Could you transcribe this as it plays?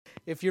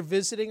if you're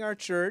visiting our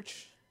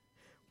church,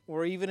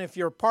 or even if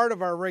you're part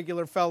of our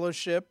regular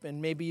fellowship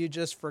and maybe you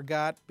just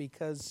forgot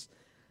because,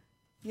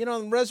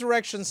 on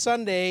Resurrection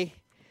Sunday,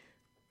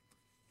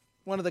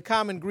 one of the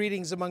common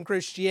greetings among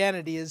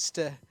Christianity is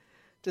to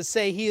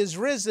say He is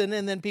risen,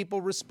 and then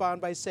people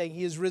respond by saying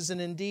He is risen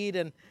indeed.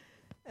 And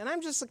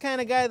I'm just the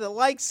kind of guy that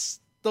likes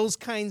those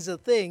kinds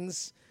of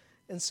things.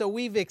 And so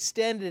we've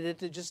extended it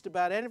to just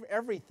about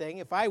everything.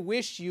 If I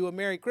wish you a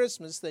Merry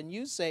Christmas, then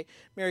you say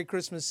Merry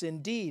Christmas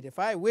indeed. If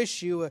I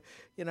wish you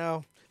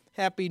a,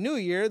 Happy New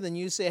Year, then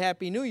you say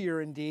Happy New Year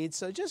indeed.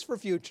 So just for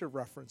future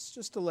reference,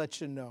 just to let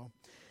you know.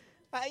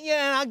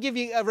 And I'll give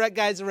you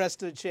guys the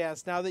rest of the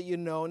chance now that you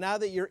know, now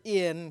that you're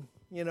in,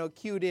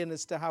 cued in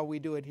as to how we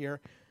do it here.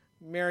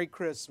 Merry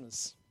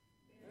Christmas.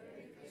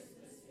 Merry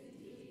Christmas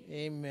indeed.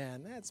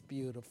 Amen. That's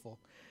beautiful.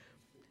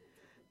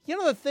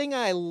 The thing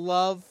I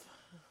love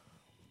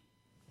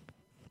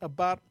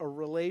about a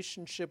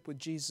relationship with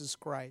Jesus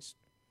Christ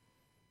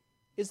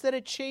is that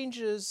it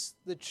changes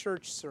the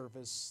church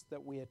service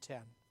that we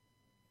attend.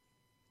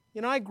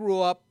 I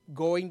grew up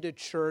going to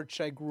church.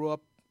 I grew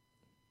up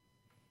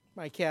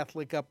my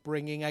Catholic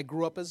upbringing. I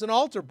grew up as an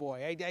altar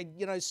boy.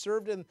 I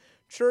served in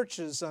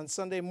churches on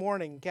Sunday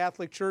morning,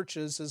 Catholic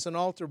churches as an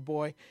altar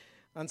boy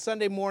on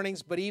Sunday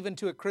mornings, but even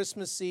to a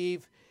Christmas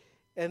Eve.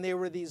 And there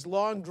were these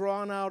long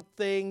drawn-out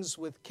things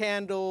with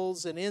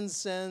candles and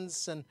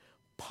incense and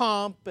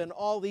pomp and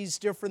all these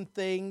different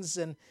things.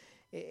 And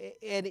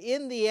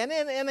in the end,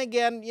 and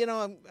again,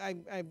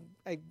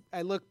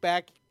 I look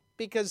back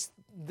because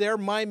they're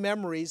my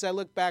memories. I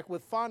look back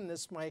with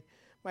fondness,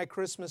 my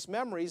Christmas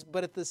memories.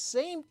 But at the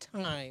same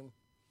time,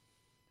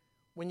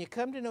 when you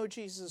come to know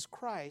Jesus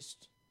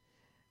Christ,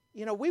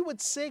 we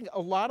would sing a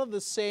lot of the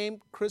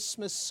same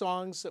Christmas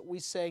songs that we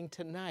sang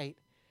tonight.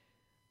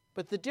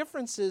 But the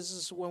difference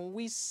is when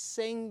we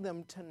sing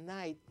them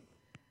tonight,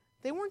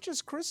 they weren't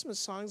just Christmas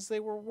songs, they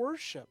were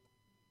worship.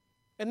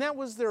 And that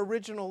was their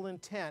original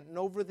intent. And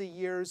over the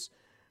years,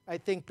 I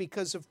think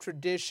because of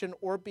tradition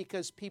or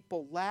because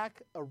people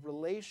lack a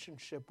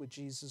relationship with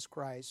Jesus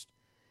Christ,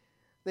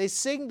 they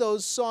sing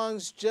those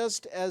songs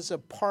just as a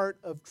part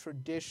of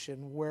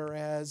tradition,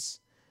 whereas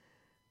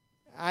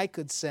I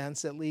could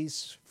sense, at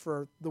least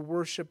for the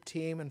worship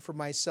team and for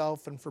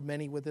myself and for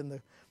many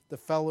within the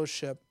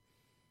fellowship,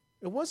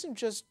 it wasn't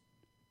just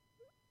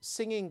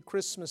singing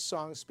Christmas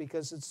songs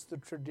because it's the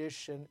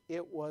tradition.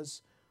 It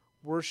was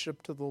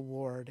worship to the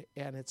Lord,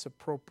 and it's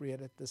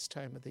appropriate at this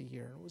time of the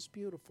year. It was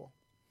beautiful.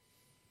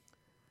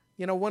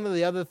 One of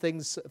the other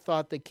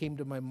thought that came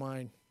to my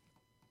mind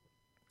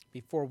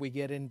before we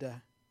get into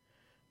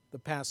the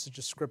passage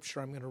of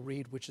Scripture I'm going to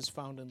read, which is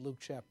found in Luke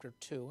chapter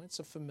 2. It's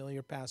a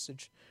familiar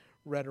passage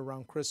read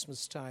around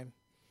Christmas time.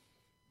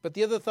 But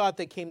the other thought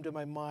that came to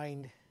my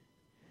mind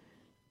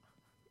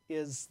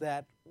is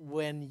that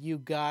when you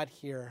got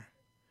here,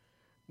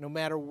 no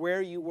matter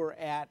where you were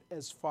at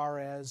as far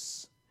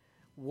as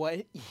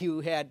what you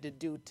had to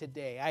do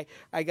today.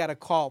 I got a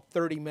call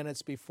 30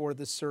 minutes before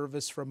the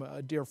service from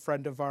a dear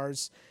friend of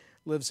ours,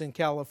 lives in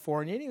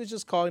California, and he was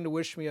just calling to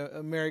wish me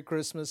a Merry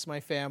Christmas,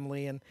 my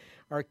family and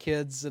our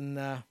kids, and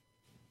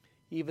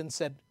he even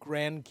said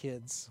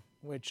grandkids,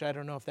 which I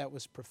don't know if that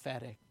was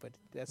prophetic, but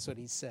that's what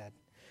he said.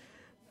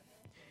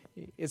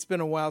 It's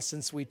been a while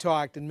since we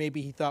talked, and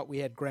maybe he thought we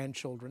had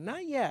grandchildren.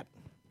 Not yet,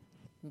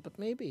 but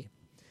maybe.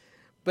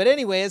 But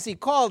anyway, as he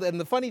called, and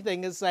the funny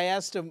thing is I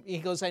asked him, he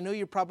goes, I know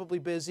you're probably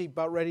busy,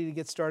 about ready to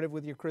get started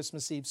with your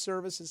Christmas Eve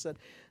service. He said,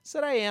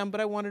 I am, but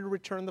I wanted to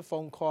return the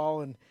phone call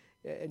and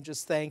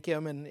just thank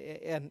him. And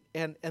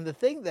the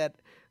thing that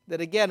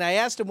again, I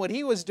asked him what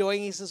he was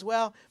doing. He says,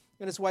 well,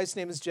 and his wife's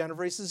name is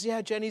Jennifer. He says,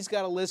 yeah, Jenny's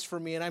got a list for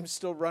me, and I'm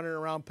still running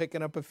around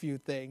picking up a few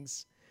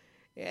things.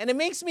 And it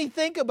makes me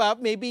think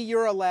about maybe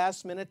you're a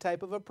last-minute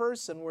type of a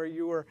person where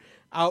you were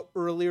out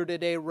earlier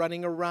today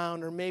running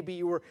around, or maybe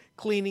you were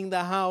cleaning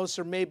the house,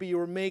 or maybe you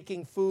were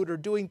making food or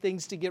doing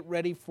things to get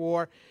ready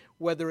for,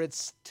 whether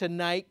it's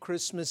tonight,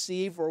 Christmas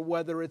Eve, or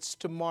whether it's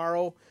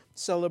tomorrow,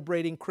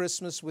 celebrating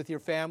Christmas with your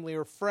family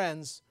or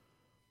friends.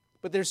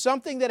 But there's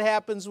something that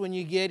happens when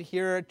you get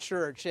here at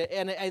church,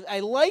 and I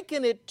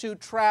liken it to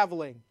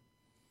traveling.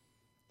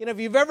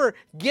 If you've ever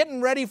getting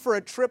ready for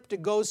a trip to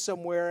go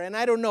somewhere, and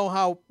I don't know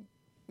how,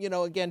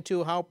 again,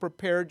 too, how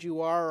prepared you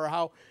are or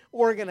how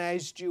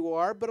organized you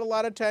are. But a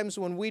lot of times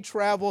when we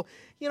travel,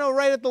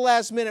 right at the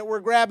last minute, we're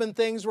grabbing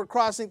things, we're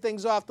crossing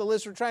things off the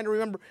list, we're trying to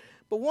remember.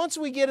 But once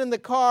we get in the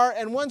car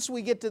and once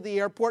we get to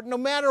the airport, no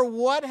matter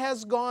what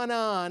has gone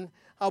on,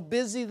 how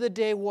busy the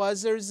day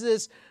was, there's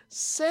this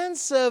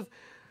sense of,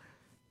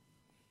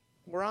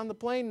 we're on the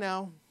plane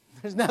now.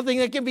 There's nothing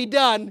that can be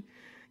done.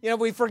 If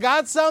we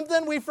forgot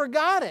something, we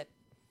forgot it.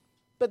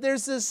 But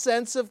there's this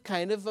sense of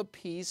kind of a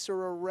peace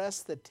or a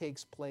rest that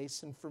takes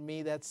place. And for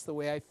me, that's the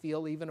way I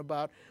feel even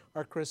about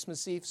our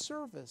Christmas Eve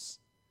service.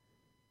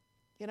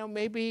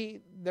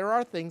 Maybe there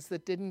are things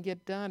that didn't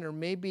get done. Or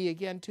maybe,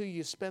 again, too,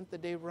 you spent the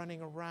day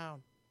running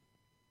around.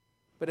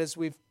 But as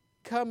we've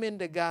come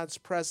into God's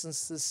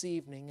presence this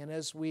evening, and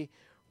as we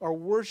are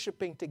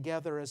worshiping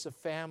together as a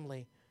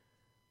family,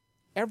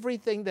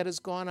 everything that has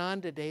gone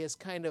on today has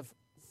kind of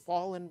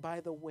fallen by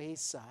the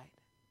wayside.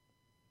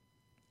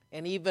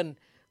 And even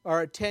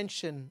our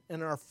attention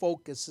and our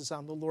focus is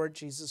on the Lord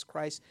Jesus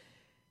Christ.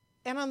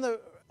 And on the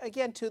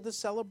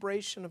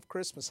celebration of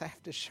Christmas. I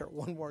have to share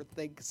one more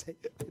thing because I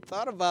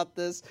thought about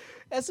this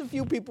as a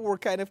few people were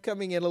kind of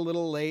coming in a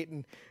little late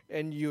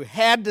and you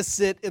had to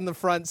sit in the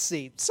front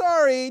seat.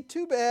 Sorry,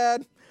 too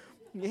bad.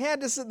 You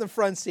had to sit in the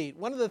front seat.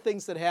 One of the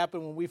things that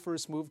happened when we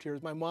first moved here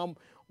is my mom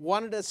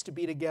wanted us to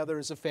be together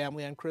as a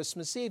family on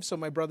Christmas Eve. So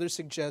my brother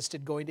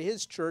suggested going to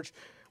his church,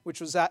 which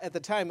was at the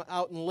time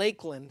out in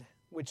Lakeland,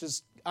 which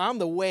is on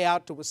the way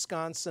out to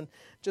Wisconsin,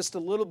 just a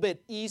little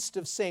bit east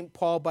of St.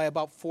 Paul by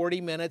about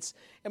 40 minutes.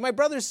 And my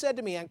brother said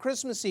to me on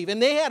Christmas Eve,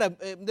 and they had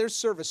their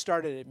service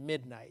started at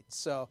midnight,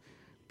 so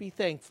be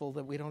thankful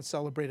that we don't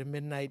celebrate a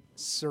midnight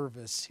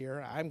service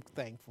here. I'm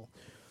thankful.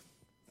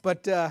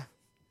 But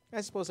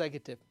I suppose I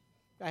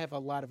have a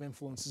lot of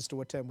influence as to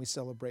what time we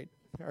celebrate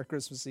our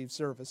Christmas Eve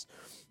service.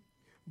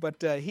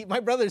 But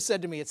my brother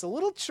said to me, it's a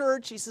little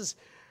church. He says,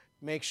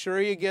 make sure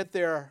you get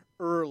there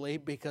early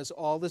because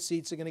all the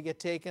seats are going to get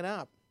taken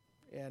up.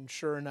 And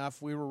sure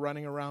enough, we were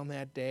running around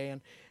that day,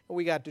 and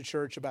we got to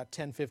church about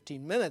 10,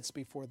 15 minutes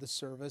before the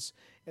service,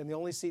 and the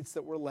only seats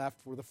that were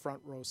left were the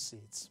front row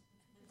seats.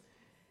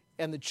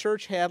 And the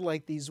church had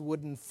like these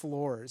wooden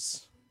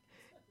floors,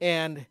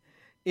 and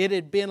it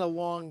had been a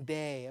long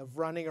day of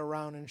running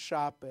around and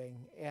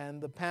shopping,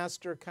 and the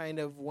pastor kind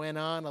of went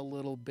on a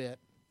little bit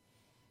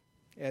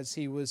as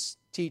he was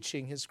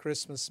teaching his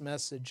Christmas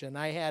message, and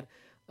I had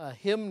a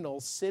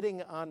hymnal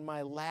sitting on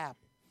my lap.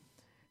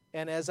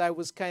 And as I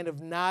was kind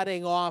of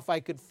nodding off, I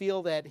could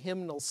feel that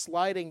hymnal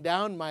sliding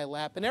down my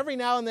lap. And every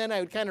now and then I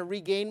would kind of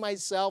regain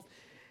myself,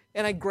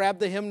 and I'd grab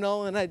the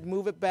hymnal and I'd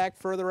move it back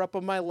further up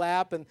on my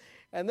lap. And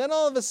then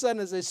all of a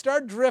sudden, as I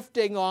start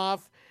drifting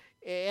off,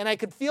 and I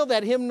could feel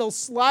that hymnal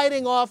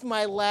sliding off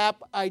my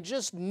lap, I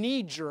just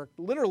knee jerked.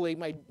 Literally,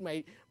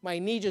 my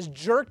knee just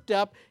jerked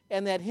up,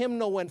 and that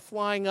hymnal went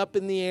flying up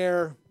in the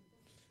air.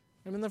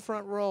 I'm in the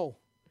front row.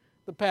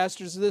 The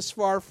pastor's this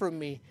far from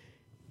me.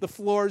 The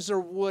floors are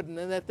wooden,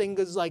 and that thing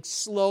goes like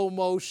slow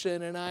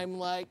motion, and I'm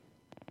like,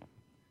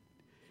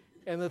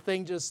 and the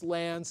thing just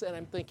lands, and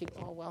I'm thinking,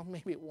 oh, well,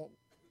 maybe it won't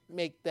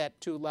make that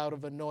too loud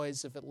of a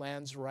noise if it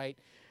lands right.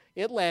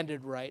 It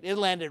landed right. It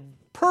landed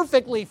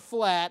perfectly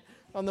flat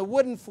on the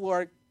wooden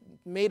floor. It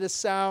made a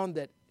sound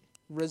that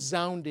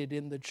resounded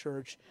in the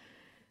church.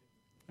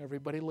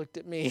 Everybody looked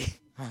at me.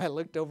 I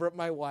looked over at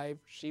my wife.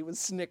 She was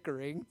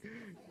snickering.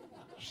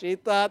 She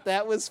thought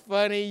that was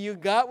funny. You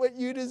got what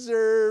you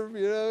deserve,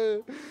 you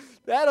know.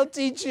 That'll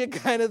teach you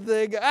kind of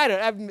thing.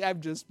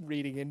 I'm just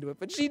reading into it.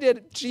 But she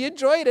did. She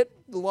enjoyed it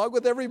along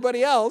with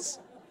everybody else.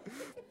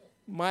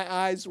 My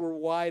eyes were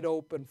wide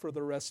open for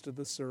the rest of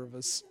the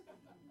service.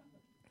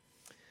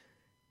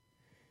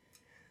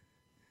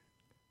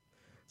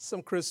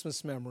 Some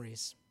Christmas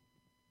memories.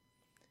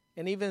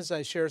 And even as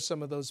I share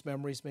some of those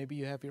memories, maybe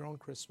you have your own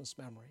Christmas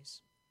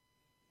memories.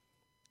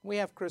 We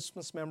have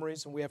Christmas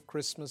memories and we have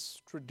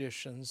Christmas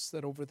traditions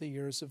that over the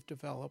years have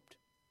developed.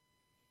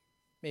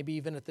 Maybe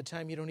even at the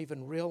time you don't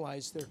even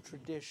realize they're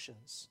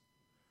traditions.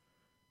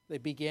 They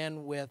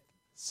began with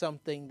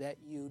something that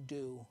you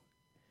do.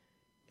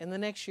 And the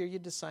next year you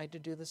decide to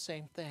do the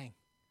same thing.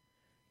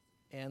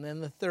 And then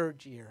the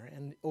third year,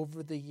 and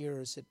over the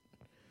years it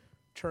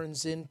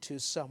turns into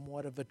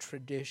somewhat of a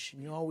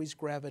tradition. You always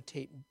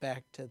gravitate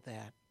back to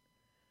that.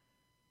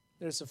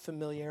 There's a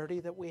familiarity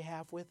that we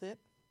have with it.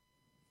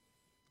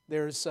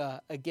 There's,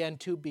 again,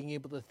 too, being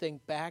able to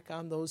think back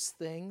on those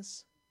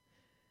things.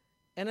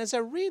 And as I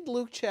read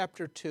Luke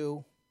chapter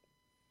 2,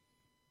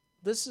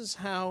 this is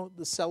how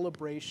the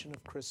celebration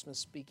of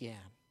Christmas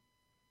began.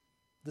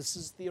 This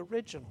is the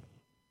original.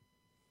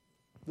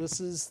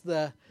 This is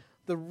the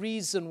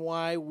reason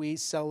why we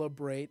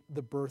celebrate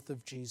the birth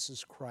of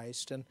Jesus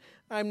Christ. And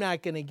I'm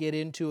not going to get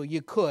into it.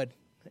 You could.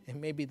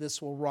 And maybe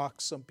this will rock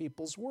some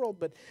people's world,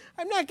 but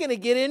I'm not going to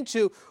get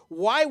into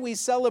why we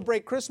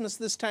celebrate Christmas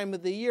this time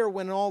of the year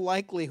when in all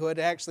likelihood,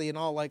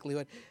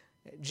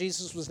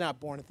 Jesus was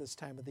not born at this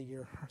time of the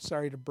year.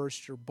 Sorry to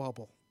burst your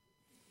bubble.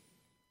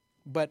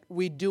 But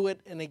we do it,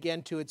 and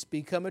again, too, it's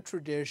become a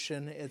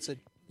tradition. It's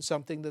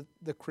something that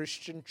the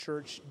Christian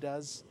church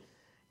does.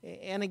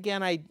 And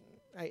again,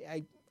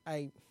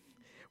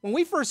 when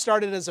we first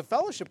started as a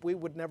fellowship, we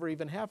would never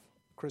even have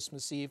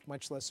Christmas Eve,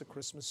 much less a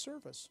Christmas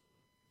service.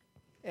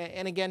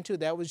 And again, too,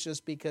 that was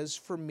just because,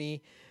 for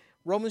me,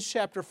 Romans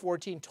chapter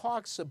 14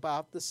 talks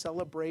about the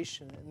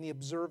celebration and the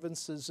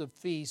observances of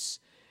feasts.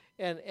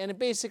 And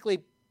basically,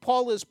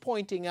 Paul is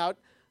pointing out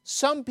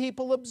some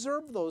people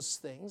observe those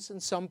things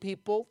and some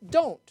people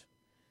don't.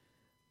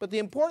 But the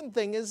important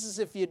thing is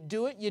if you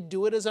do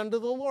it as unto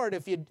the Lord.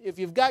 If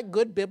you've got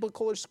good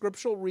biblical or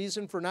scriptural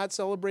reason for not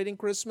celebrating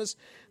Christmas,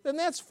 then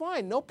that's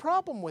fine. No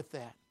problem with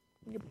that.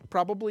 You're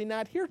probably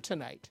not here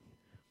tonight.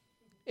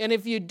 And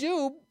if you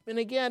do, and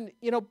again,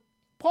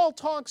 Paul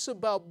talks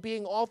about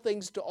being all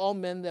things to all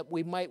men that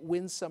we might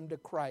win some to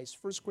Christ.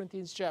 1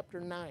 Corinthians chapter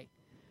 9.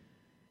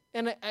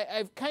 And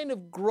I've kind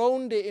of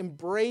grown to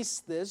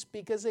embrace this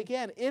because,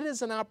 again, it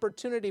is an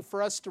opportunity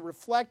for us to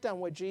reflect on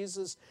what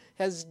Jesus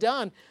has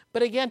done.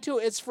 But again, too,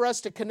 it's for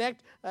us to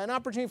connect, an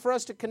opportunity for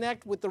us to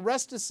connect with the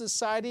rest of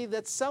society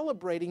that's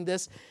celebrating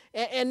this.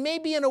 And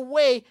maybe in a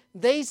way,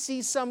 they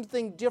see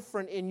something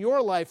different in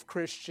your life,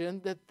 Christian,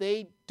 that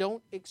they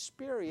don't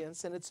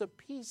experience. And it's a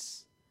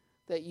peace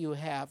that you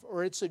have,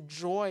 or it's a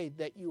joy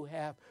that you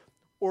have,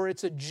 or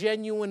it's a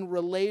genuine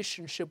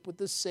relationship with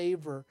the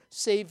Savior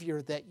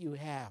that you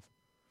have.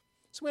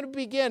 So I'm going to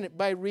begin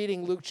by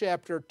reading Luke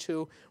chapter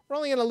 2. We're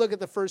only going to look at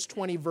the first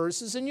 20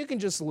 verses, and you can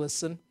just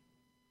listen.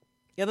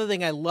 The other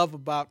thing I love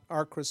about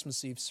our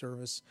Christmas Eve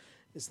service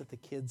is that the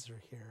kids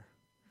are here.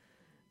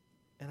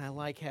 And I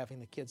like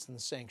having the kids in the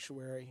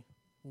sanctuary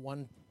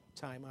one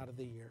time out of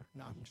the year.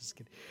 No, I'm just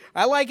kidding.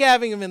 I like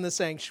having them in the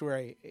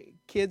sanctuary.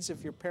 Kids,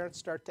 if your parents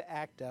start to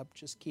act up,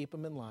 just keep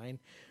them in line.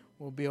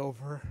 We'll be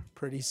over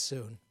pretty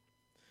soon.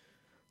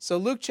 So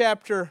Luke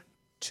chapter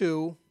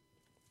 2,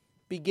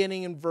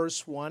 beginning in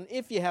verse 1.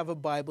 If you have a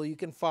Bible, you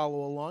can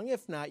follow along.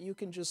 If not, you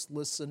can just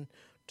listen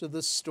to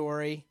the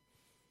story.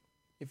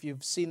 If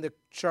you've seen the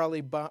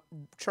Charlie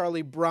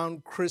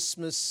Brown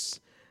Christmas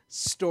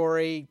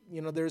story,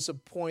 you know, there's a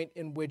point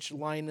in which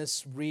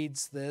Linus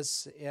reads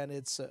this, and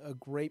it's a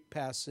great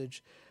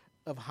passage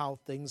of how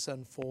things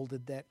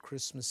unfolded that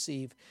Christmas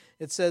Eve.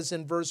 It says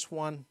in verse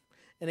 1,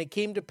 "And it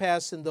came to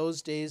pass in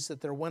those days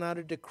that there went out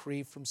a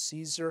decree from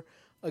Caesar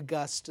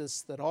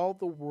Augustus that all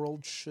the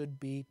world should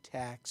be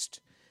taxed.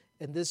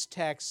 And this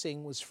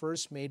taxing was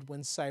first made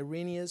when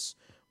Cyrenius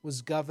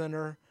was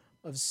governor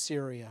of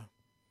Syria.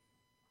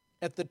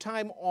 At the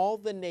time, all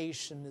the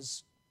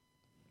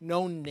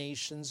known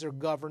nations are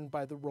governed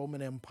by the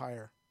Roman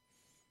Empire.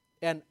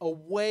 And a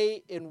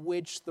way in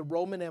which the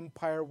Roman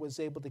Empire was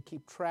able to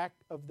keep track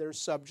of their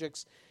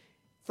subjects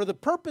for the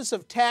purpose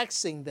of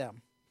taxing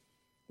them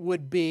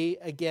would be,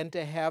 again,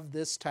 to have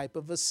this type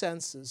of a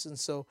census. And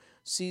so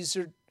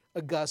Caesar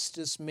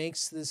Augustus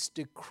makes this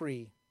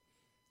decree.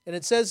 And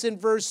it says in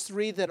verse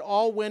 3 that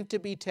all went to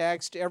be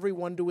taxed,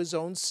 everyone to his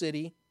own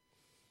city.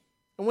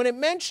 And when it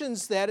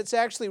mentions that, it's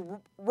actually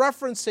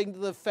referencing to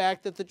the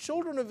fact that the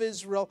children of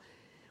Israel,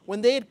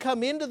 when they had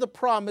come into the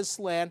promised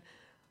land,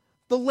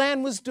 the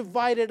land was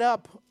divided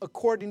up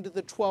according to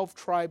the 12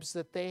 tribes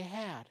that they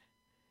had.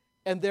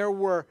 And there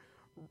were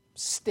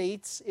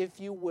states, if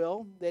you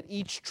will, that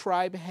each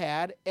tribe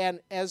had. And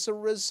as a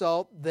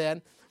result,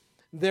 then,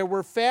 there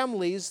were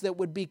families that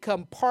would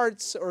become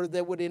parts or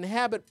that would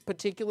inhabit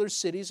particular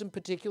cities and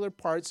particular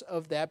parts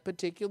of that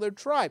particular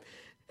tribe.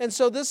 And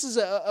so this is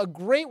a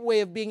great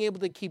way of being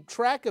able to keep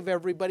track of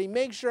everybody,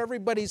 make sure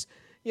everybody's,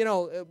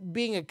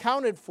 being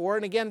accounted for.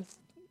 And again,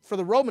 for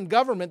the Roman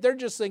government, they're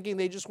just thinking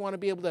they just want to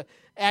be able to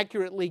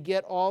accurately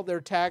get all their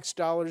tax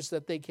dollars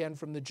that they can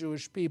from the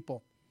Jewish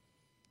people.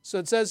 So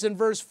it says in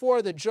verse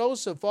 4 that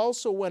Joseph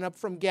also went up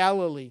from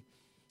Galilee,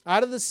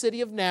 out of the city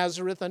of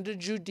Nazareth unto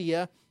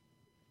Judea,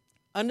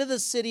 unto the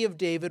city of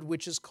David,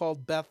 which is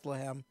called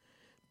Bethlehem,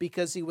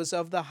 because he was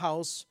of the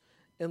house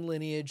and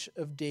lineage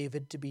of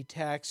David, to be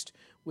taxed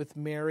with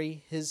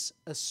Mary, his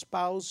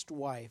espoused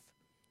wife,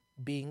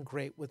 being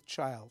great with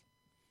child.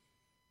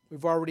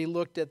 We've already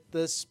looked at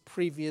this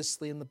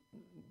previously in the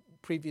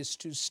previous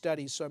two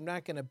studies, so I'm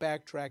not going to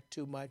backtrack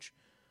too much,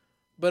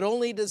 but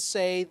only to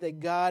say that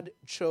God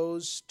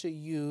chose to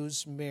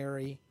use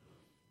Mary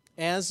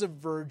as a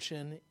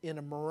virgin in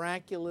a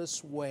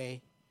miraculous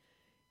way.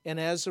 And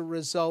as a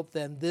result,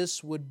 then,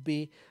 this would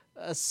be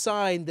a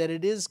sign that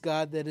it is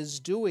God that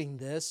is doing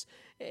this.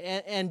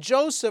 And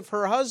Joseph,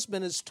 her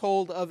husband, is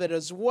told of it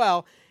as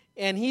well.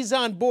 And he's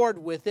on board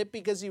with it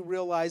because he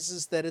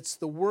realizes that it's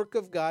the work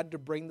of God to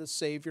bring the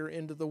Savior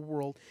into the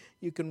world.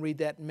 You can read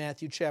that in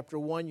Matthew chapter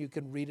 1. You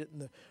can read it in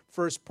the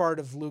first part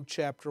of Luke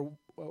chapter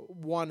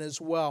 1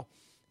 as well.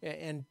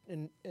 And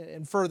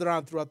further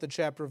on throughout the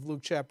chapter of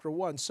Luke chapter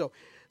 1. So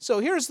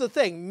here's the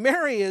thing.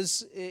 Mary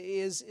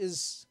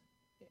is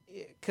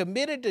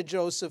committed to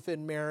Joseph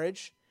in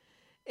marriage,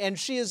 and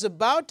she is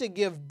about to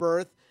give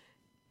birth,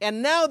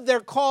 and now they're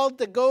called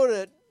to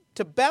go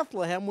to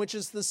Bethlehem, which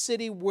is the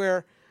city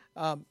where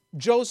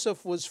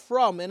Joseph was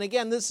from. And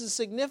again, this is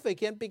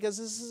significant because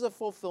this is a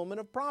fulfillment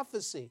of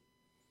prophecy.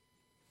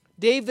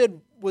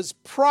 David was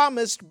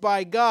promised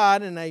by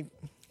God, and I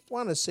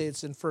want to say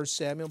it's in 1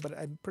 Samuel, but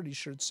I'm pretty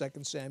sure it's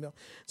 2 Samuel.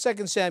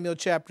 2 Samuel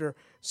chapter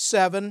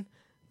 7,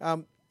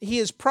 he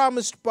is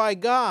promised by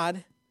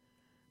God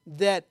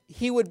that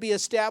he would be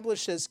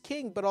established as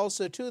king, but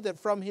also, too, that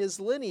from his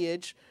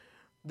lineage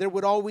there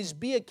would always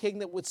be a king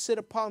that would sit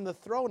upon the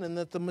throne and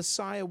that the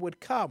Messiah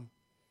would come.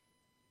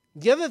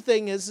 The other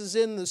thing is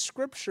in the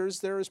Scriptures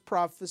there is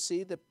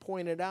prophecy that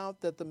pointed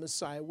out that the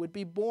Messiah would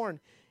be born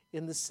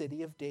in the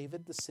city of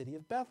David, the city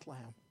of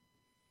Bethlehem,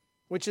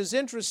 which is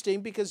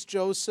interesting because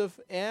Joseph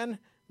and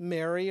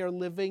Mary are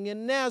living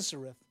in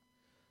Nazareth.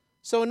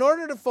 So in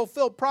order to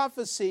fulfill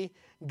prophecy,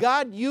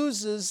 God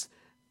uses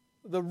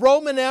the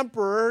Roman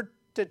emperor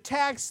to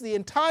tax the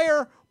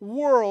entire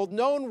world,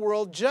 known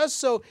world, just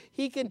so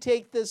he can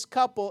take this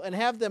couple and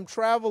have them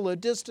travel a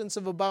distance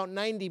of about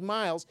 90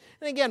 miles.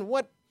 And again,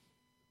 what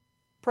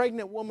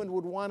pregnant woman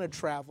would want to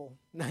travel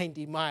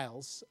 90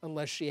 miles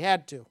unless she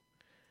had to?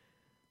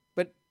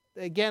 But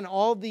again,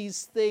 all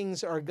these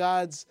things are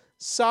God's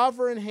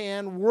sovereign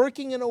hand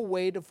working in a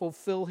way to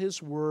fulfill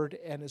his word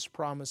and his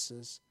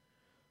promises.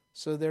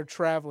 So they're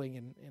traveling,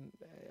 and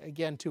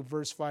again, too,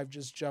 verse 5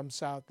 just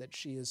jumps out that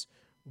she is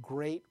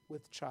great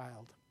with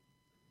child.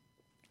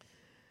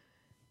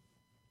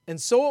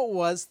 And so it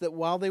was that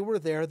while they were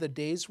there, the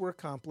days were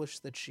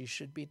accomplished that she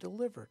should be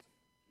delivered.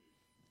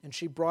 And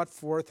she brought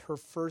forth her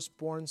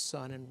firstborn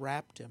son and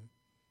wrapped him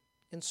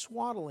in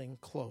swaddling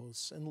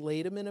clothes and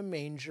laid him in a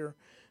manger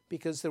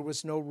because there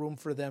was no room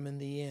for them in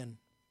the inn.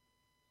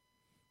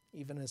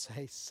 Even as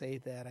I say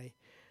that,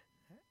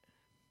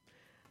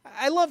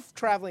 I love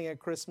traveling at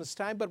Christmas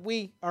time, but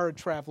we are a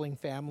traveling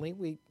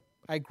family.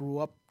 I grew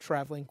up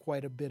traveling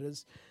quite a bit.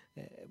 As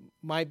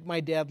my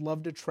dad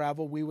loved to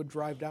travel. We would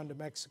drive down to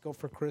Mexico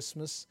for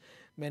Christmas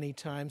many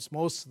times,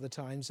 most of the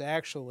times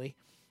actually,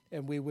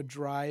 and we would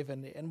drive.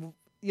 And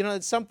you know,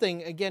 it's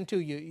something, again, too,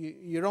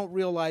 you don't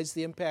realize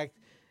the impact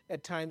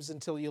at times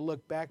until you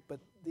look back, but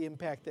the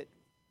impact that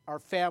our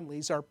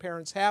families, our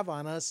parents have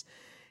on us.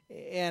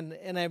 And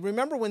I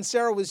remember when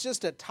Sarah was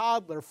just a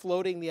toddler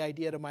floating the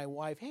idea to my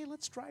wife, hey,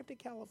 let's drive to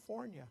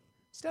California.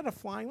 Instead of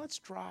flying, let's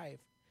drive.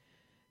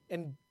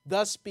 And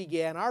thus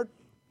began our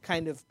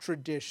kind of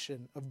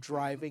tradition of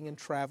driving and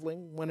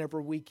traveling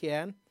whenever we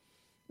can.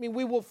 I mean,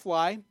 we will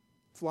fly.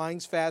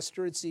 Flying's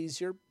faster, it's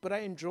easier, but I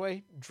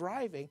enjoy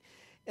driving.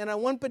 And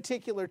on one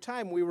particular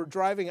time, we were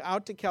driving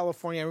out to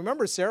California. I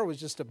remember Sarah was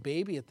just a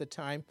baby at the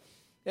time.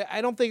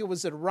 I don't think it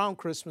was at around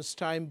Christmas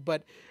time,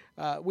 but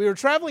we were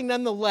traveling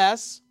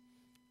nonetheless.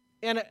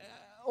 And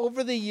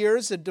over the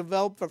years, had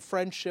developed a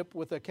friendship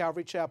with a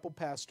Calvary Chapel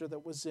pastor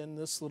that was in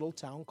this little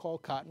town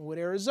called Cottonwood,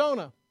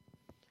 Arizona.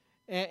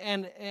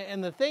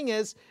 And the thing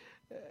is,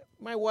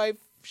 my wife,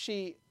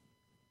 she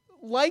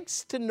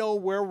likes to know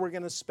where we're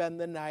going to spend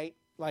the night,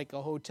 like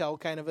a hotel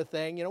kind of a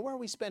thing. You know, where are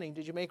we spending?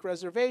 Did you make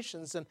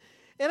reservations? And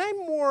I'm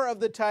more of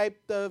the type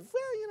of,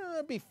 well, you know,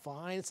 it'd be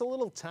fine. It's a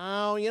little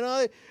town, you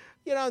know,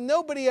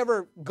 nobody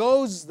ever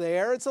goes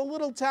there. It's a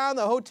little town.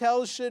 The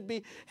hotels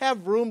should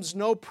have rooms,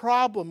 no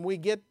problem. We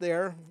get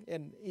there,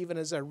 and even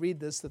as I read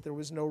this, that there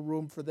was no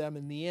room for them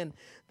in the inn.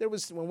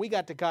 When we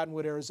got to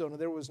Cottonwood, Arizona,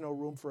 there was no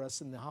room for us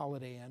in the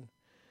Holiday Inn.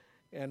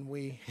 And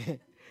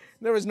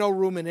there was no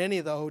room in any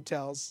of the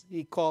hotels.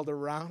 He called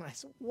around. I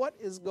said, what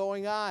is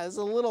going on? It's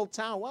a little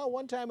town. Well,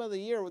 one time of the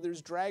year where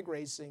there's drag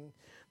racing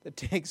that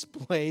takes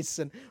place,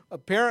 and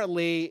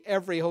apparently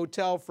every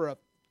hotel for a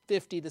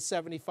 50 to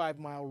 75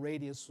 mile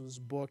radius was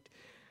booked.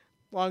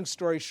 Long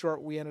story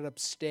short, we ended up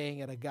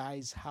staying at a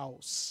guy's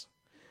house.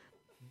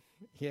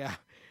 Yeah.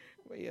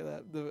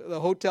 The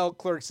hotel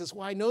clerk says,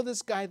 well, I know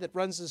this guy that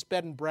runs this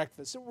bed and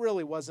breakfast. It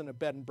really wasn't a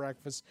bed and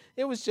breakfast.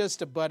 It was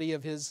just a buddy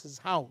of his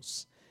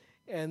house.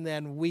 And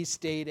then we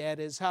stayed at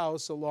his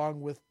house along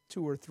with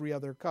 2 or 3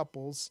 other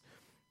couples.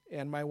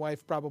 And my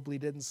wife probably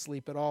didn't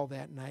sleep at all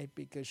that night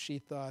because she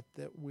thought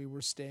that we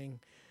were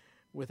staying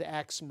with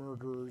axe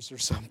murderers or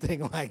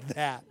something like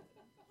that.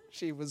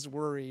 She was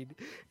worried.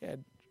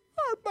 And,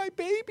 oh, my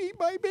baby,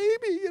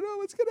 you know,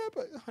 what's going to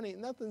happen? Honey,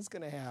 nothing's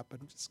going to happen.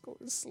 Just go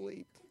to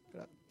sleep.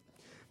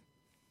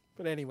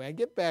 But anyway, I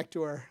get back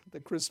to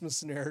the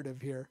Christmas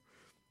narrative here.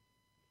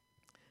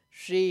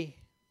 She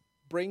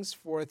brings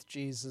forth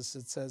Jesus,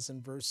 it says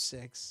in verse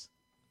 6.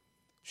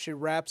 She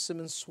wraps him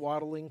in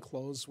swaddling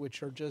clothes,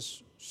 which are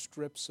just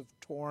strips of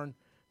torn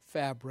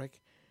fabric,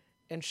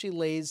 and she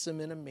lays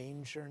him in a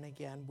manger. And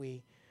again,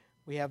 we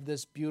have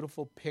this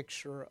beautiful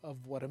picture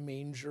of what a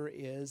manger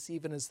is,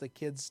 even as the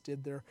kids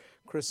did their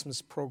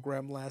Christmas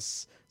program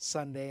last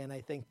Sunday. And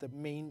I think the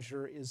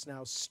manger is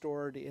now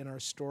stored in our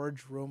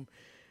storage room,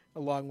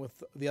 along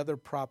with the other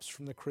props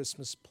from the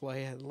Christmas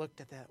play. I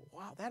looked at that.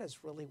 Wow, that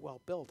is really well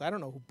built. I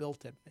don't know who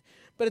built it,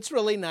 but it's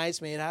really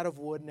nice, made out of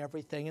wood and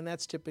everything, and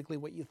that's typically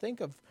what you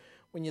think of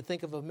when you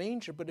think of a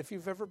manger. But if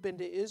you've ever been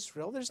to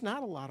Israel, there's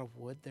not a lot of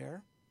wood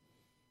there,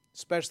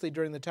 especially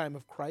during the time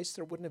of Christ.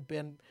 There wouldn't have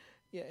been,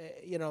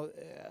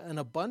 an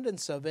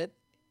abundance of it.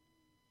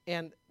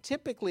 And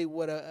typically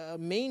what a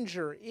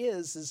manger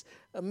is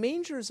a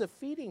manger is a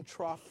feeding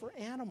trough for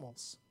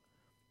animals.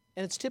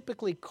 And it's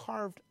typically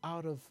carved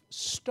out of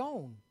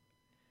stone.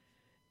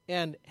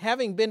 And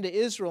having been to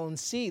Israel and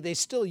see, they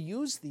still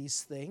use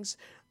these things.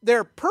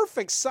 They're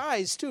perfect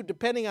size too,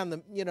 depending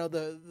on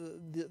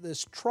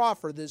this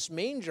trough or this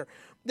manger.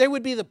 They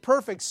would be the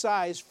perfect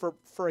size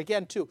for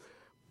again too,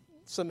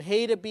 some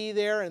hay to be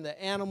there and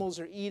the animals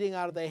are eating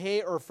out of the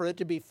hay, or for it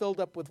to be filled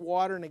up with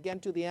water, and again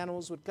too, the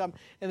animals would come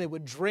and they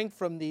would drink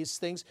from these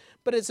things.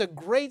 But it's a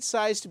great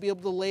size to be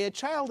able to lay a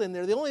child in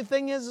there. The only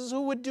thing is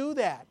who would do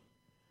that?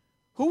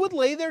 Who would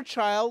lay their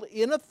child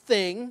in a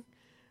thing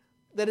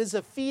that is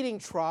a feeding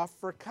trough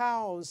for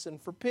cows and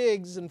for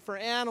pigs and for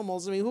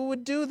animals? I mean, who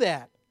would do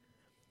that?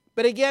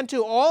 But again,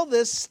 too, all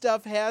this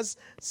stuff has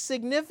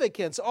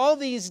significance. All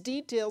these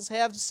details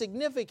have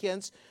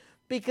significance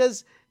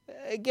because,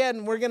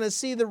 again, we're going to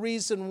see the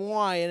reason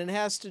why, and it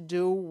has to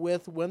do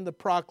with when the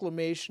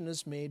proclamation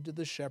is made to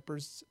the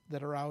shepherds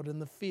that are out in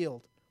the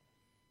field.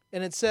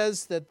 And it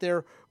says that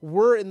there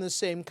were in the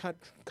same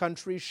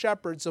country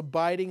shepherds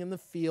abiding in the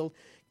field,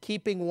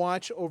 keeping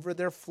watch over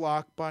their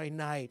flock by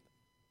night.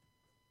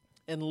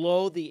 And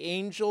lo, the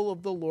angel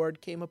of the Lord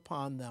came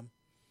upon them,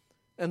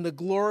 and the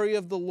glory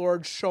of the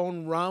Lord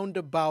shone round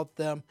about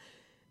them,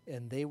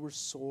 and they were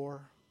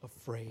sore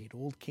afraid.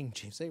 Old King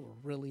James, they were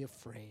really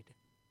afraid.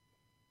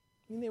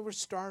 I mean, they were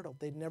startled.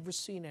 They'd never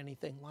seen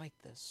anything like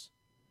this.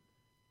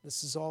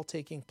 This is all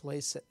taking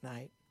place at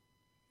night.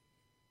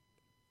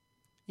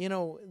 You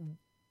know,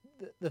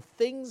 the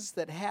things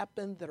that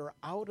happen that are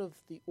out of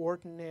the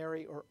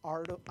ordinary or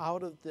out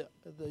of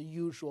the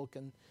usual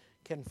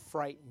can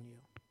frighten you.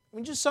 I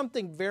mean, just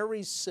something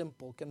very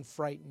simple can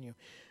frighten you.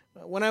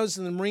 When I was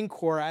in the Marine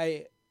Corps,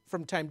 I,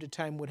 from time to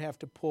time, would have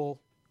to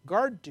pull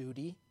guard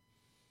duty.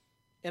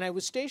 And I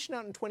was stationed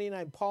out in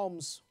 29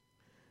 Palms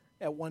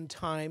at one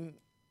time.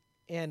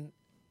 And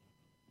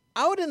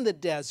out in the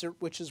desert,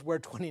 which is where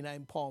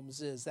 29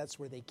 Palms is, that's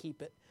where they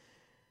keep it.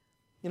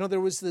 You know, there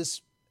was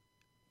this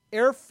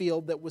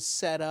airfield that was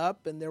set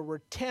up, and there were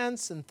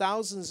tents and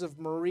thousands of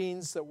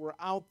Marines that were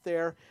out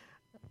there.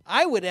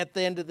 I would, at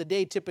the end of the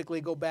day, typically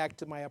go back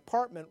to my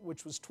apartment,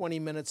 which was 20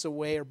 minutes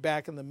away, or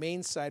back on the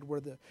main side where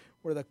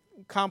the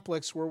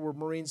complex were, where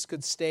Marines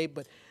could stay.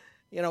 But,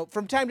 you know,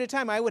 from time to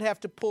time, I would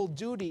have to pull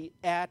duty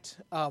at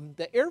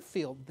the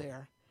airfield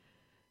there.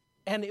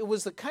 And it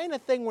was the kind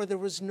of thing where there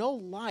was no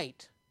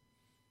light.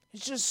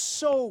 It's just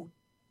so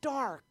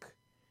dark.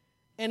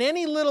 And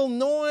any little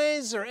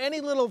noise or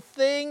any little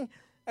thing,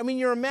 I mean,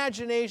 your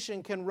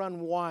imagination can run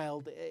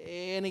wild.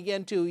 And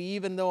again, too,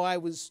 even though I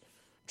was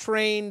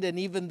trained, and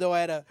even though I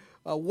had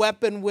a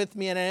weapon with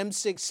me and an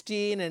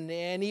M16,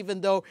 and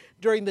even though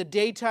during the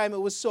daytime it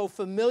was so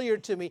familiar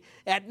to me,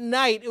 at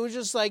night it was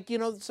just like, you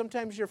know,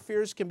 sometimes your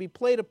fears can be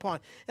played upon.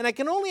 And I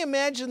can only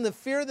imagine the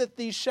fear that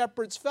these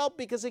shepherds felt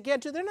because,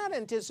 again, too, they're not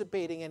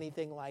anticipating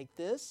anything like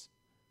this.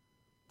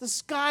 The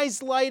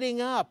sky's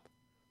lighting up,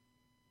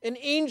 and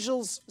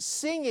angels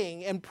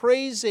singing and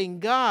praising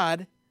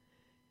God,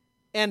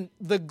 and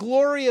the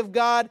glory of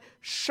God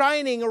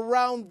shining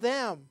around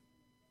them.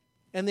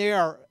 And they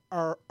are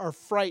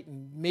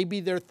frightened. Maybe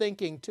they're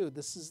thinking, too,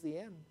 this is the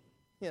end.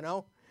 You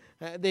know,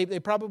 they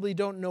probably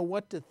don't know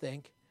what to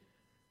think.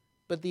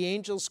 But the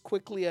angels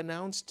quickly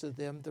announced to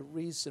them the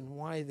reason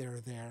why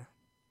they're there.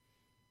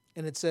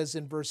 And it says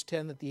in verse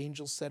 10 that the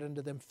angel said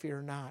unto them,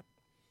 Fear not,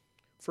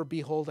 for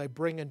behold, I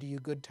bring unto you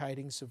good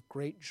tidings of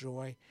great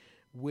joy,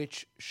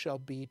 which shall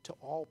be to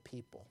all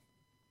people.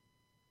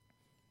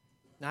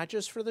 Not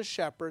just for the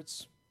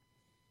shepherds,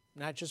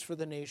 not just for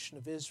the nation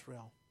of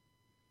Israel,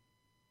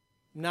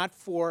 not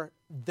for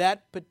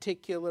that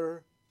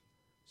particular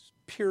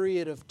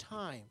period of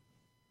time,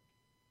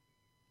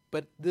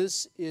 but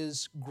this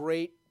is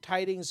great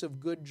tidings of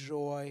good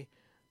joy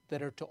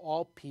that are to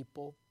all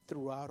people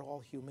throughout all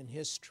human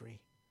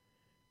history.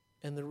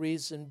 And the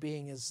reason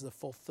being is the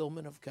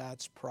fulfillment of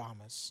God's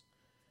promise.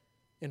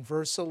 In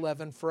verse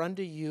 11, For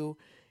unto you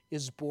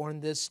is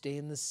born this day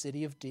in the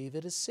city of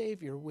David a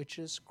Savior, which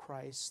is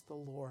Christ the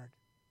Lord.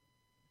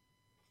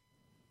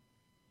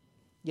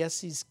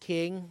 Yes, he's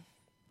king.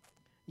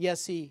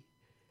 Yes, he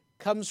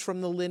comes from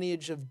the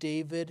lineage of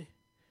David.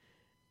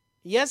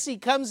 Yes, he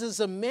comes as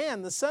a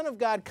man. The Son of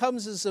God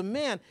comes as a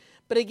man.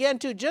 But again,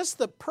 to just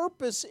the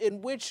purpose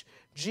in which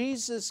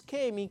Jesus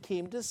came, he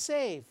came to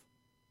save.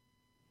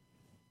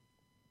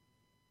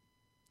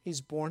 He's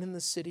born in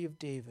the city of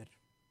David,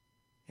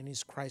 and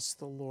he's Christ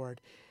the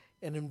Lord.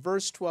 And in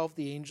verse 12,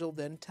 the angel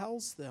then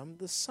tells them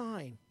the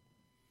sign.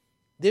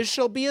 This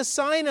shall be a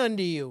sign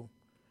unto you.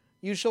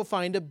 You shall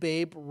find a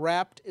babe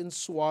wrapped in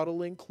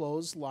swaddling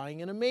clothes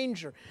lying in a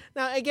manger.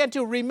 Now, again,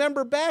 to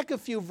remember back a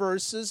few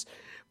verses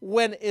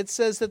when it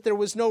says that there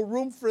was no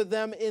room for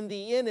them in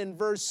the inn in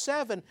verse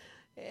 7.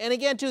 And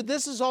again, too,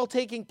 this is all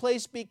taking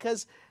place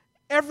because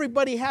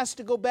everybody has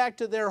to go back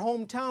to their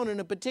hometown in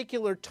a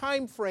particular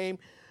time frame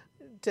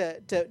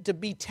to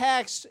be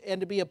taxed and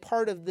to be a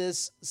part of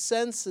this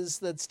census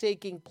that's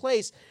taking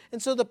place.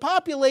 And so the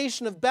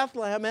population of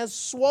Bethlehem has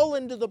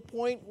swollen to the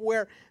point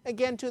where,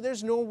 again, too,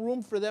 there's no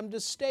room for them to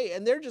stay.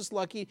 And they're just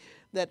lucky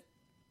that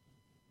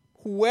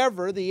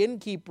whoever the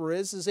innkeeper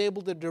is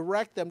able to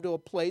direct them to a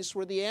place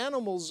where the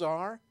animals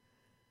are,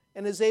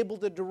 and is able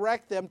to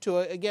direct them to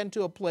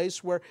a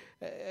place where,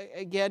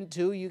 again,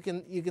 too, you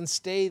can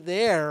stay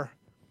there.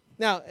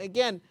 Now,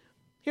 again,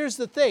 here's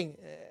the thing.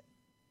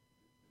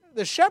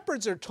 The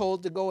shepherds are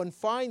told to go and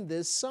find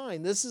this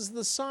sign. This is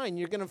the sign.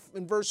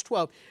 In verse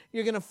 12,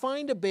 you're going to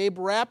find a babe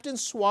wrapped in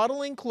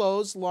swaddling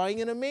clothes lying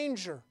in a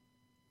manger.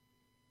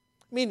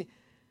 I mean,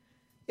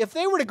 if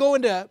they were to go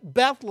into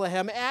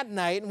Bethlehem at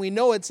night, and we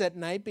know it's at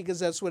night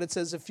because that's what it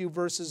says a few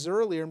verses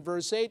earlier in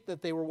verse 8,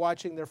 that they were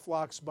watching their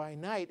flocks by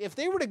night. If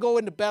they were to go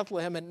into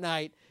Bethlehem at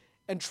night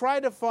and try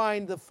to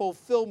find the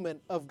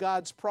fulfillment of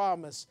God's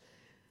promise,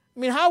 I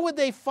mean, how would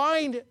they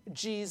find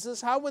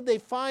Jesus? How would they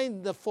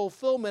find the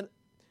fulfillment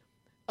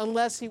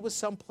unless he was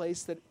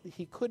someplace that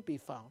he could be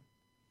found?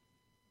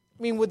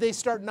 I mean, would they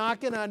start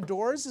knocking on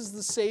doors? Is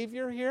the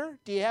Savior here?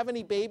 Do you have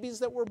any babies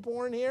that were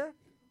born here?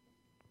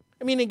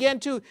 I mean, again,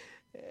 too,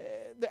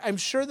 I'm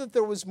sure that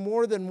there was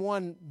more than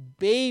one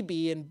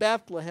baby in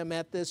Bethlehem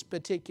at this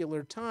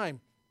particular time.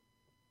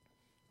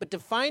 But to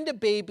find a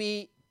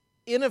baby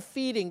in a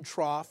feeding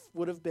trough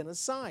would have been a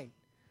sign.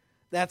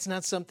 That's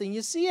not something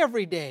you see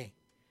every day.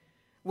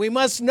 We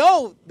must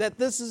know that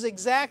this is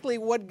exactly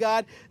what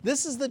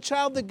this is the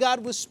child that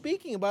God was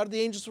speaking about,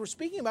 the angels were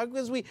speaking about,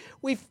 because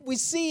we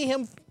see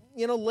him,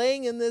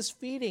 laying in this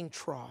feeding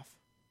trough.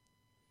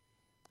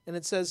 And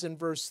it says in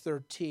verse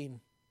 13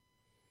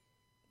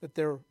 that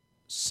there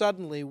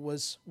suddenly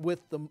was with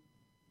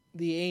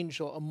the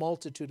angel a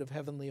multitude of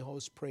heavenly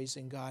hosts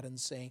praising God and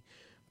saying,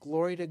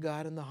 "Glory to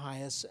God in the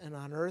highest, and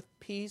on earth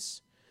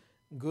peace,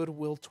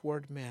 goodwill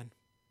toward men."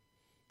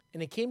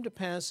 And it came to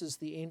pass, as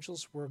the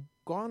angels were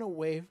gone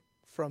away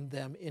from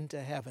them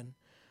into heaven,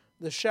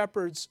 the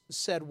shepherds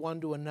said one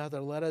to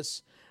another, Let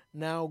us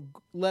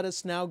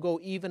now go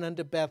even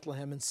unto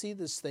Bethlehem, and see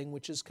this thing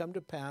which is come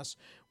to pass,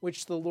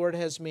 which the Lord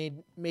has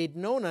made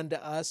known unto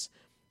us.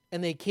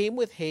 And they came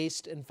with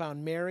haste, and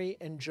found Mary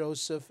and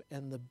Joseph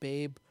and the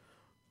babe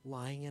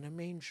lying in a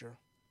manger.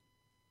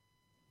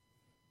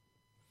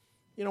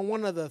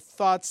 One of the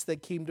thoughts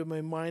that came to my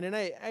mind, and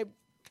I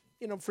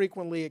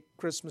frequently at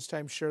Christmas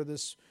time share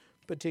this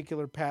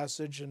particular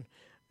passage, and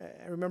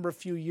I remember a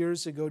few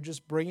years ago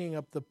just bringing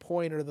up the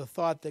point or the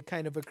thought that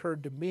kind of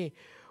occurred to me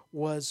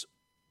was,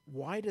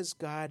 why does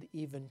God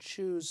even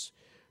choose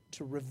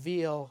to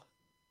reveal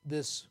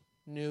this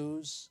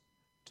news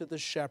to the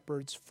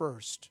shepherds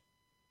first?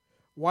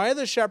 Why are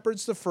the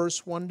shepherds the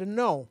first one to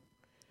know?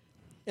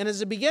 And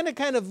as I began to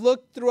kind of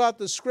look throughout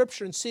the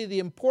Scripture and see the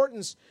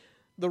importance,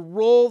 the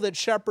role that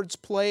shepherds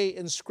play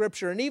in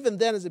Scripture, and even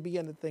then as I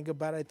began to think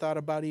about it, I thought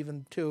about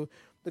even too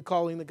the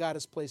calling that God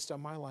has placed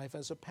on my life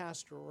as a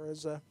pastor or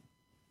as a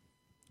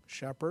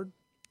shepherd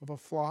of a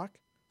flock.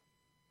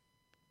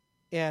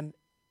 And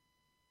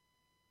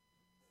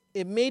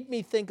it made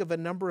me think of a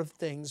number of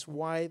things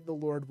why the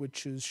Lord would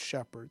choose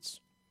shepherds.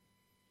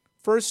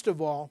 First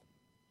of all,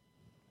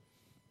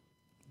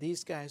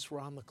 these guys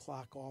were on the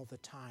clock all the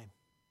time.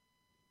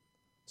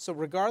 So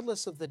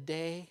regardless of the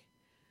day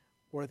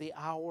or the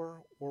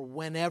hour or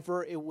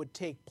whenever it would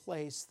take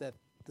place that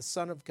the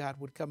Son of God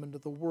would come into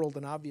the world,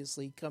 and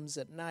obviously he comes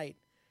at night,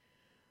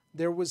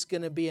 there was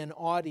going to be an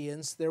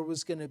audience, there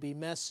was going to be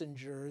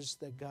messengers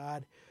that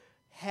God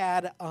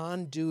had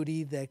on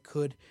duty that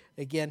could,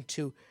 again,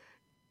 to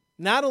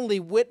not only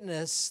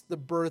witness the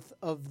birth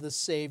of the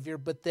Savior,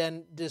 but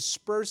then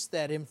disperse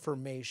that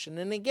information.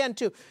 And again,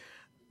 to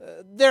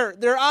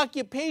their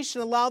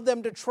occupation allowed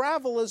them to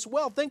travel as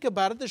well. Think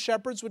about it. The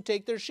shepherds would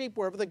take their sheep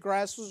wherever the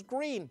grass was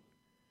green.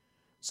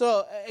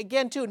 So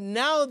again, too,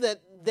 now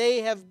that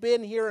they have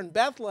been here in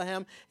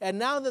Bethlehem, and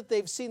now that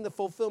they've seen the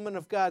fulfillment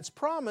of God's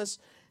promise,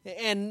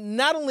 and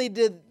not only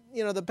did,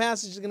 the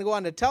passage is going to go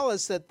on to tell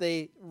us that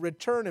they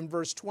return in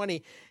verse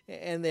 20,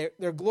 and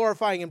they're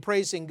glorifying and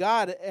praising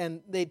God,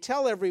 and they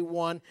tell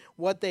everyone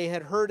what they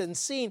had heard and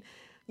seen.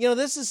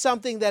 This is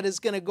something that is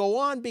going to go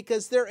on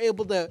because they're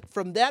able to,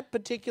 from that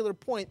particular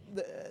point,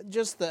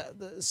 just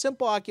the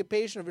simple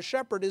occupation of a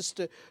shepherd is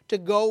to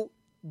go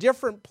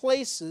different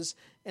places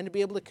and to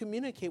be able to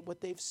communicate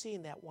what they've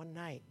seen that one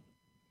night.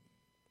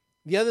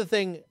 The other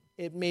thing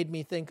it made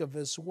me think of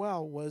as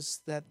well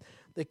was that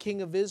the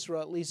king of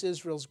Israel, at least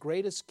Israel's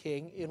greatest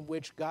king, in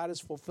which God is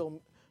fulfilling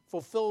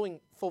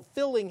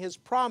his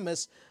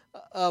promise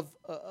of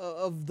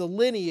the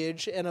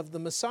lineage and of the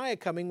Messiah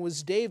coming,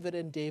 was David.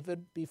 And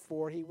David,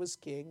 before he was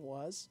king,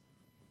 was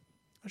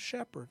a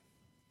shepherd.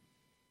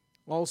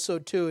 Also,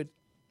 too,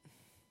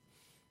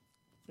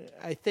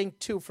 I think,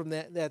 too, from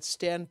that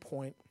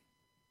standpoint,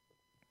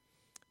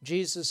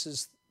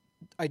 Jesus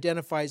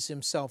identifies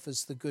himself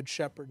as the good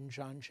shepherd in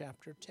John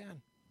chapter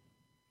 10.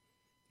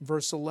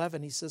 Verse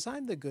 11, he says,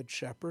 I'm the good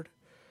shepherd.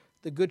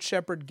 The good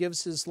shepherd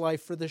gives his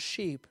life for the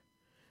sheep.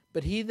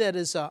 But he that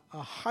is a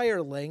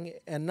hireling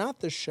and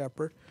not the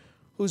shepherd,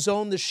 whose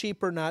own the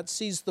sheep are not,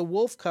 sees the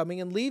wolf coming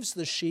and leaves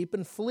the sheep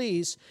and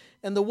flees,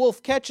 and the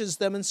wolf catches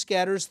them and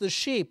scatters the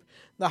sheep.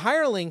 The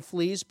hireling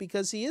flees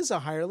because he is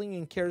a hireling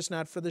and cares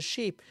not for the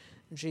sheep.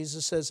 And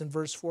Jesus says in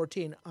verse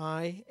 14,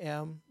 I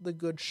am the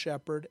good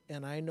shepherd,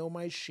 and I know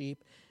my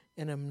sheep,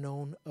 and am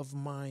known of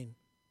mine.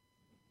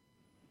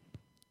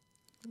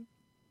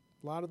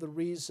 A lot of the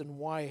reason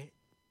why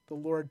the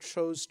Lord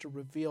chose to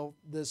reveal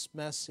this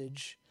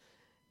message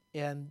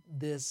and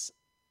this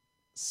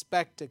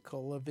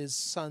spectacle of his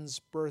son's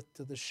birth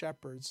to the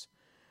shepherds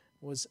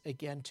was,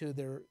 again,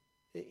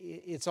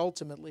 it's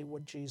ultimately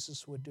what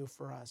Jesus would do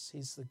for us.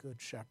 He's the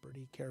good shepherd.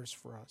 He cares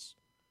for us.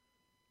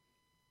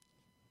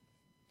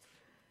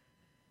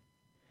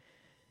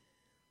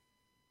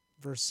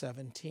 Verse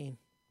 17,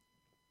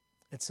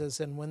 it says,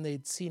 And when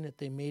they'd seen it,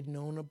 they made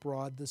known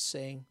abroad the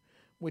saying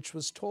which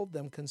was told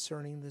them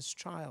concerning this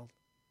child.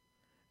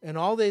 And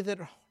all they that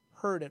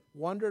heard it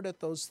wondered at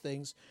those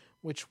things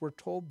which were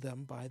told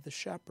them by the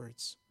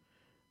shepherds.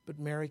 But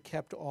Mary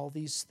kept all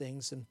these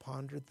things and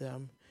pondered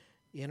them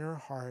in her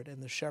heart.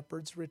 And the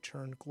shepherds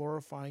returned,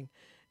 glorifying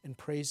and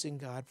praising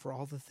God for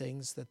all the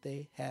things that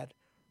they had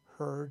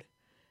heard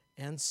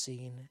and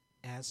seen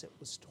as it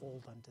was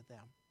told unto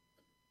them.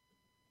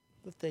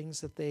 The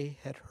things that they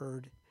had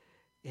heard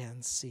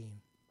and seen.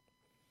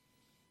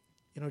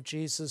 You know,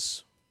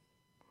 Jesus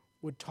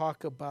would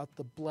talk about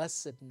the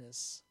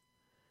blessedness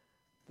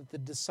that the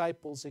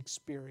disciples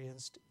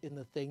experienced in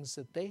the things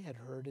that they had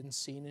heard and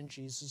seen in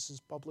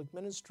Jesus' public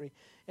ministry,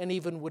 and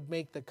even would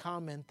make the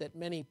comment that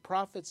many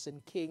prophets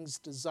and kings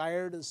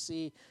desire to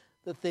see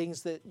the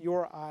things that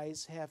your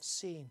eyes have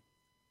seen.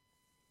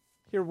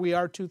 Here we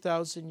are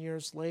 2,000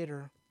 years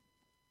later,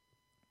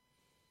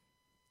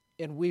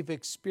 and we've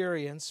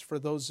experienced, for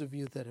those of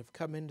you that have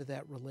come into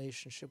that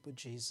relationship with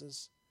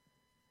Jesus,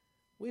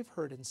 we've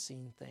heard and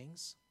seen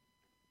things.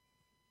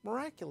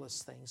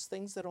 Miraculous things,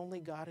 things that only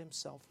God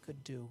Himself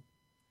could do.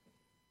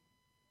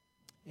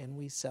 And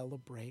we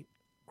celebrate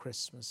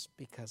Christmas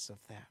because of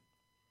that.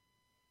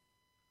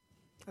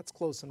 Let's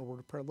close in a word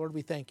of prayer. Lord,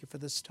 we thank You for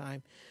this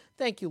time.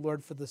 Thank You,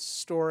 Lord, for the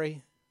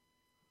story,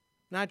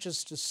 not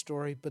just a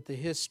story, but the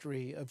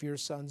history of Your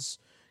Son's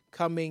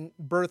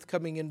birth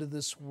coming into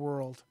this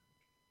world.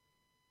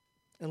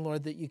 And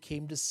Lord, that You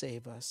came to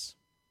save us.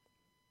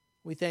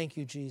 We thank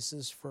You,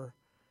 Jesus, for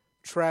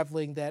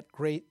traveling that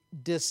great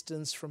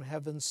distance from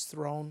heaven's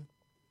throne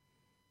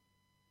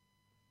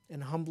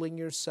and humbling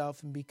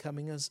Yourself and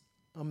becoming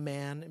a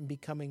man and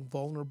becoming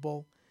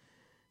vulnerable,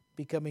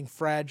 becoming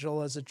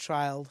fragile as a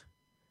child,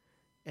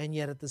 and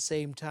yet at the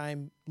same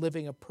time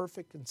living a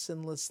perfect and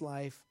sinless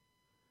life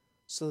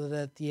so that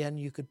at the end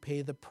You could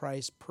pay the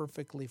price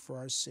perfectly for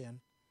our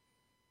sin.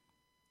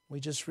 We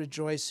just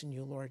rejoice in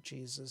You, Lord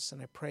Jesus,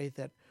 and I pray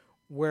that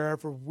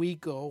wherever we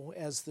go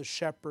as the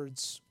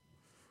shepherds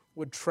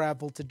would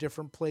travel to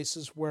different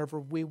places, wherever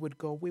we would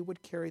go, we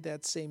would carry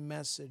that same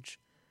message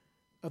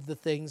of the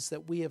things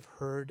that we have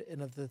heard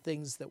and of the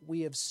things that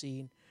we have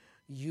seen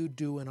You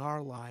do in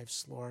our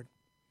lives, Lord.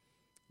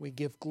 We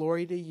give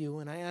glory to You,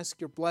 and I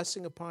ask Your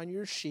blessing upon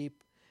Your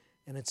sheep,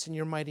 and it's in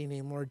Your mighty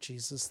name, Lord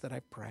Jesus, that I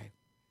pray.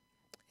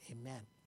 Amen.